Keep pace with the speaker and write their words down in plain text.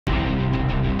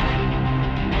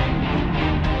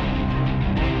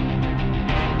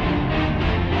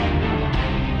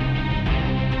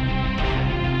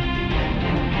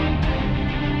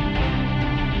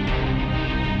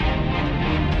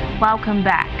Welcome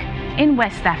back. In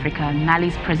West Africa,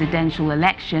 Mali's presidential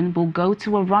election will go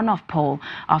to a runoff poll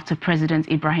after President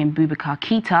Ibrahim Boubacar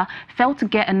Keïta failed to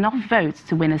get enough votes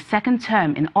to win a second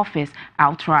term in office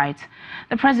outright.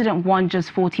 The president won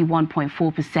just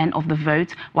 41.4% of the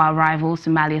vote, while rival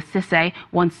Soumaïla Cissé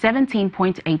won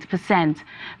 17.8%.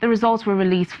 The results were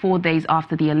released 4 days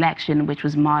after the election, which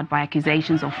was marred by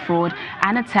accusations of fraud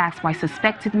and attacks by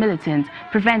suspected militants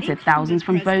prevented thousands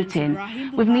from voting.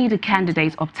 With neither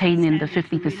candidate obtaining the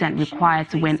 50% required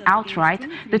to win outright,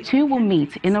 the two will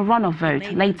meet in a runoff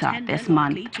vote later this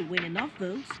month.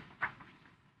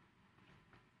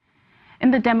 In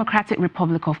the Democratic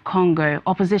Republic of Congo,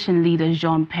 opposition leader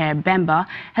Jean-Pierre Bemba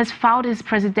has filed his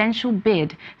presidential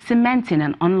bid, cementing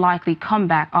an unlikely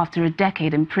comeback after a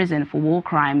decade in prison for war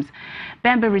crimes.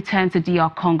 Bemba returned to DR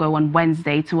Congo on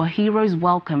Wednesday to a hero's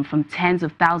welcome from tens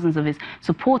of thousands of his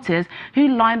supporters who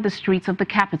lined the streets of the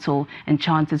capital and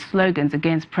chanted slogans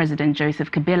against President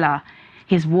Joseph Kabila.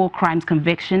 His war crimes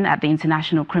conviction at the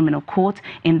International Criminal Court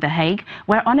in The Hague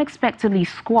were unexpectedly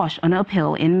squashed on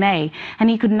appeal in May, and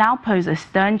he could now pose a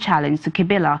stern challenge to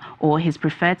Kabila or his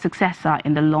preferred successor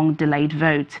in the long-delayed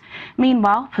vote.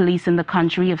 Meanwhile, police in the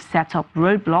country have set up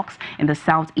roadblocks in the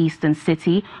southeastern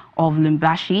city of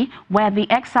Lubumbashi, where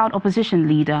the exiled opposition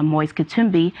leader Moise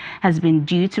Katumbi has been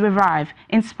due to arrive,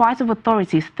 in spite of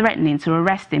authorities threatening to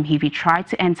arrest him if he tried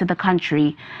to enter the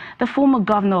country. The former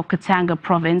governor of Katanga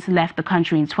province left the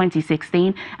country in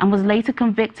 2016 and was later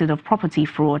convicted of property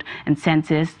fraud and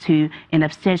sentenced in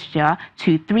absentia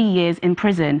to 3 years in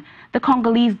prison. The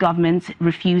Congolese government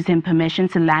refused him permission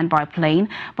to land by plane,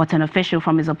 but an official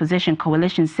from his opposition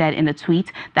coalition said in a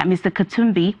tweet that Mr.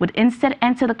 Katumbi would instead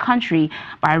enter the country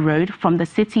by road from the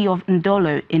city of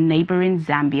Ndolo in neighboring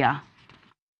Zambia.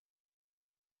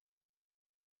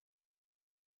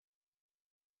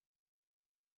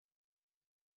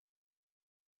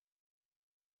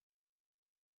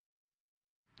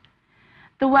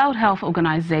 The World Health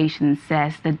Organization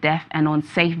says the death and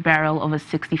unsafe burial of a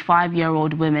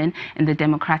 65-year-old woman in the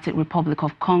Democratic Republic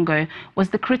of Congo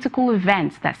was the critical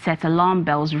event that set alarm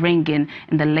bells ringing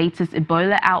in the latest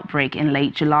Ebola outbreak in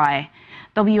late July.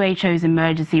 WHO's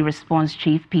emergency response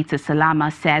chief, Peter Salama,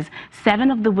 says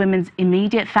 7 of the women's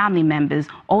immediate family members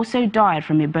also died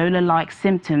from Ebola-like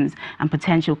symptoms, and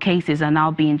potential cases are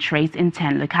now being traced in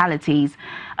 10 localities.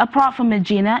 Apart from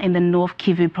Medina in the North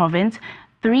Kivu province,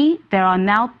 there are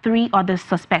now 3 other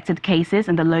suspected cases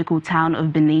in the local town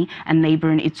of Beni and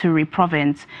neighboring Ituri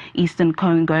province. Eastern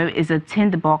Congo is a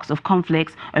tinderbox of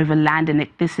conflicts over land and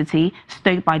ethnicity,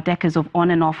 stoked by decades of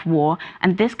on and off war,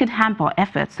 and this could hamper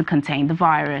efforts to contain the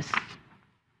virus.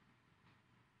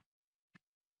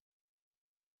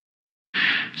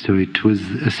 So it was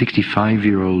a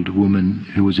 65-year-old woman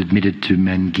who was admitted to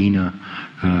Mangina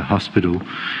Hospital,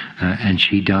 and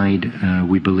she died,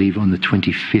 we believe, on the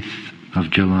 25th of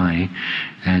July,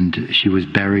 and she was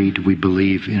buried, we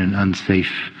believe, in an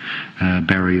unsafe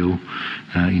burial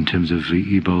in terms of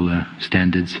Ebola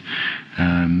standards.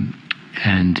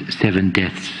 And 7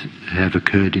 deaths have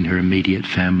occurred in her immediate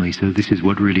family. So this is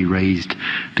what really raised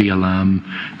the alarm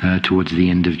towards the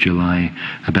end of July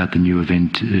about the new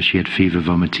event. She had fever,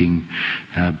 vomiting,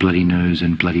 bloody nose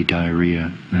and bloody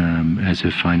diarrhea as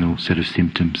her final set of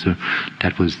symptoms. So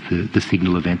that was the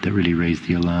signal event that really raised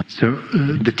the alarm. So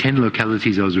the 10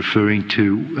 localities I was referring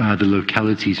to are the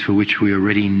localities for which we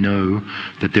already know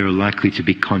that there are likely to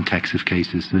be contacts of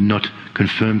cases. So not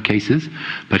confirmed cases,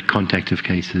 but contact of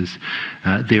cases.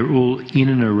 They're all in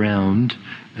and around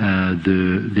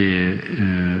the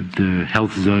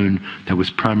health zone that was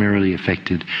primarily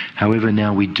affected. However,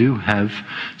 now we do have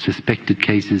suspected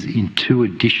cases in 2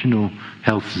 additional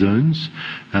health zones,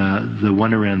 the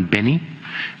one around Beni,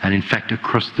 and in fact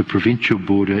across the provincial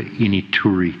border in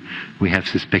Ituri we have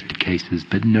suspected cases,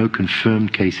 but no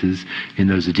confirmed cases in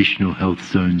those additional health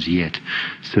zones yet.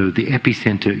 So the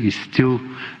epicenter is still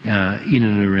in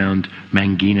and around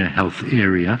Mangina health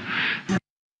area.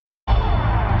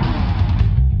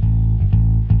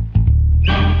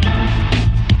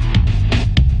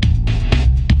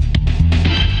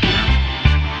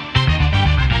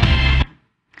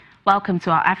 Welcome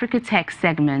to our Africa Tech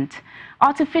segment.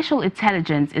 Artificial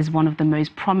intelligence is one of the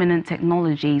most prominent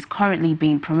technologies currently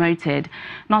being promoted.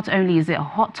 Not only is it a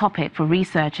hot topic for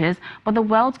researchers, but the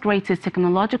world's greatest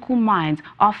technological minds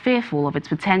are fearful of its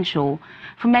potential.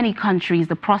 For many countries,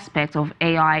 the prospect of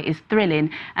AI is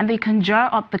thrilling, and they conjure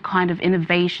up the kind of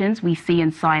innovations we see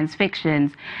in science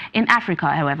fictions. In Africa,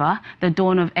 however, the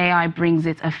dawn of AI brings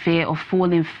it a fear of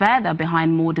falling further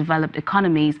behind more developed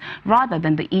economies rather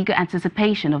than the eager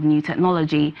anticipation of new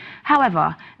technology.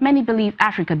 However, many believe believe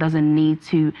Africa doesn't need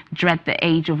to dread the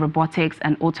age of robotics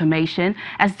and automation,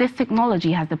 as this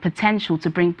technology has the potential to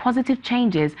bring positive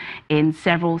changes in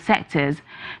several sectors.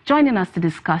 Joining us to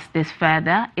discuss this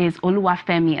further is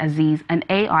Oluwafemi Azeez, an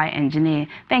AI engineer.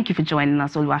 Thank you for joining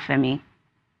us, Oluwafemi.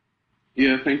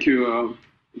 Yeah, thank you.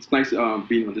 It's nice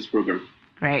being on this program.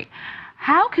 Great.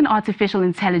 How can artificial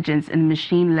intelligence and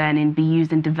machine learning be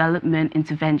used in development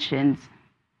interventions?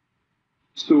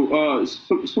 So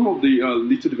some of the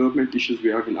little development issues we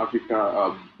have in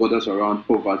Africa borders around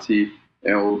poverty,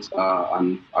 health,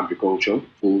 and agriculture,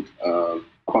 food,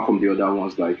 apart from the other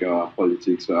ones like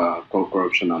politics,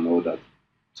 corruption, and all that.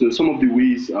 So some of the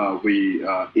ways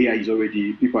AI is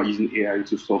already, people are using AI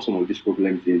to solve some of these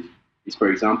problems is,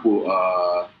 for example,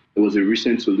 there was a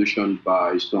recent solution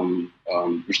by some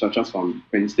researchers from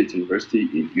Penn State University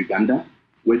in Uganda,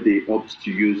 where they helped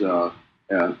to use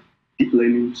deep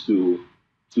learning to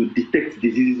detect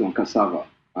diseases on cassava,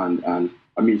 and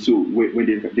I mean, so when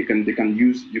they can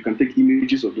use, you can take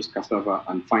images of this cassava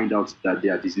and find out that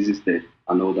there are diseases there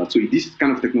and all that. So this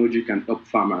kind of technology can help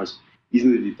farmers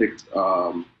easily detect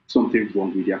something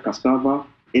wrong with their cassava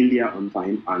earlier on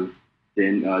time, and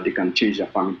then they can change their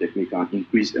farming technique and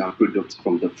increase products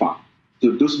from the farm.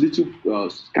 So those little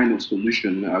kind of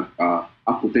solutions have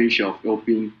potential of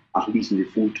helping, at least in the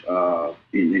food,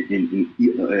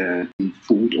 in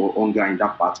food or hunger in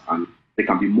that part, and there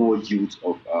can be more use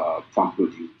of farm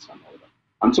produce and all that.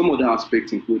 And some other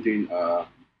aspects, including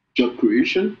job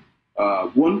creation.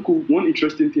 One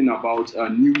interesting thing about a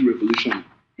new revolution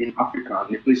in Africa,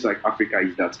 in a place like Africa,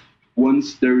 is that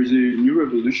once there is a new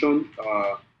revolution,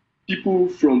 people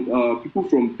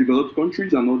from developed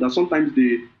countries and all that, sometimes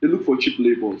they look for cheap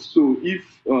labor. So if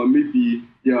maybe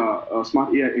there are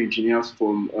smart AI engineers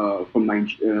from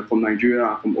Nigeria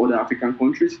and from other African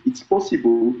countries, it's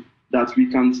possible that we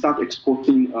can start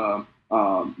exporting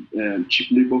cheap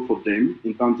labor for them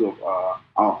in terms of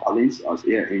our talents as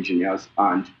AI engineers,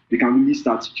 and we can really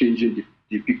start changing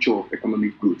the picture of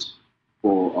economic growth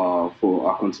for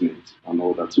our continent and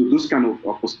all that. So those kind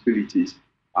of possibilities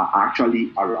are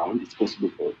actually around. It's possible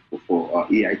for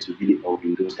AI to really help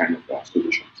in those kind of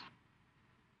solutions.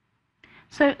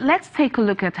 So let's take a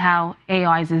look at how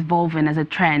AI is evolving as a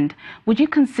trend. Would you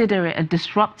consider it a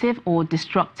disruptive or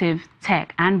destructive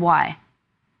tech, and why?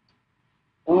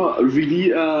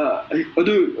 Really,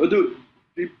 although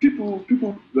people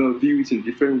view it in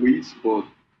different ways, but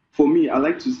for me, I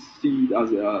like to see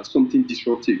it as something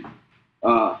disruptive.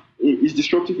 It's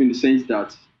disruptive in the sense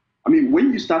that, I mean,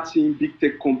 when you start seeing big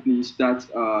tech companies start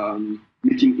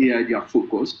making AI their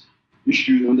focus, you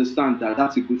should understand that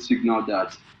that's a good signal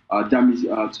that a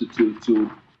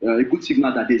good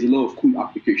signal that there's a lot of cool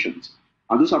applications,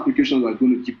 and those applications are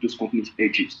going to give those companies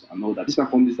edges and all that. These are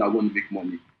companies that want to make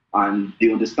money, and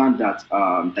they understand that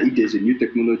that if there's a new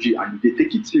technology and if they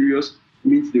take it serious, it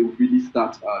means they will really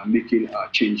start making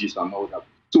changes and all that.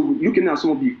 So looking at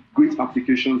some of the great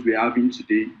applications we're having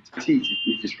today, I see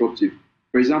it's disruptive.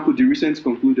 For example, the recent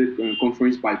concluded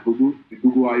conference by Google, the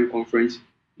Google I/O conference,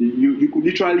 you could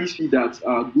literally see that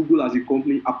Google as a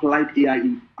company applied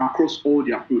AI across all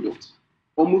their products.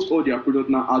 Almost all their products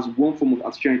now has one form of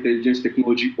artificial intelligence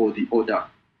technology or the other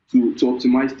to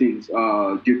optimize things.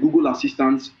 The Google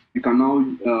Assistants, you can now,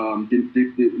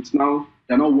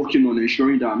 they're now working on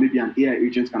ensuring that maybe an AI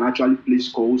agent can actually place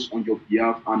calls on your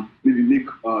behalf and maybe make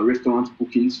restaurant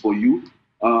bookings for you.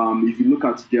 If you look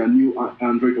at their new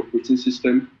Android operating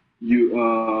system, there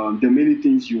are many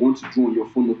things you want to do on your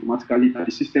phone automatically, that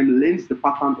the system learns the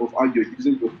pattern of how you're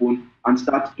using your phone and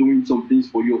starts doing some things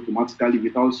for you automatically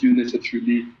without you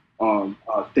necessarily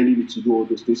telling it to do all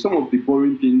those things. Some of the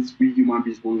boring things we human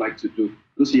beings don't like to do,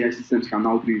 those AI systems can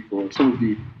now do it for us. Some of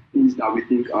the things that we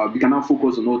think we can now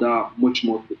focus on other much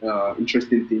more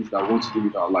interesting things that we want to do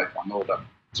with our life and all that.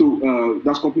 So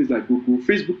that's companies like Google.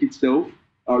 Facebook itself,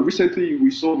 recently we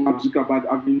saw Mark Zuckerberg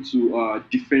having to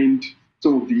defend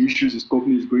some of the issues his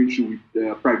company is going through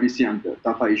with privacy and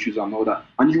data issues and all that.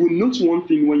 And you will note one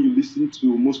thing when you listen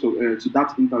to most of to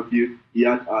that interview he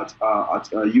had at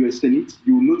US Senate.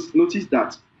 You will notice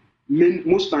that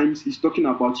most times he's talking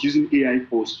about using AI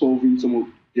for solving some of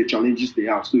the challenges they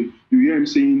have. So you hear him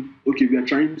saying, okay, we are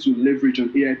trying to leverage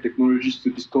on AI technologies to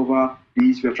discover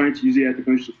this, we are trying to use AI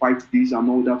technologies to fight this and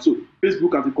all that. So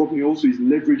Facebook as a company also is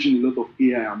leveraging a lot of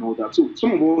AI and all that. So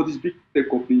some of all these big tech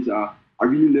companies are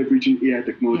really leveraging AI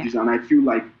technologies, and I feel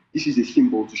like this is a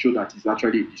symbol to show that it's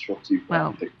actually disruptive.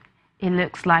 Well, it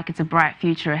looks like it's a bright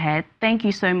future ahead. Thank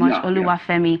you so much,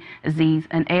 Oluwafemi Azeez,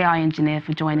 an AI engineer,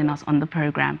 for joining us on the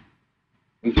program.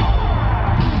 Thank you.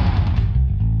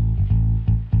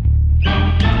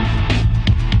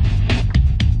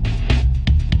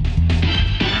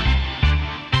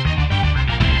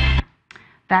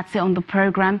 That's it on the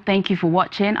program. Thank you for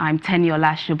watching. I'm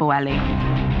Teniola Shubowale.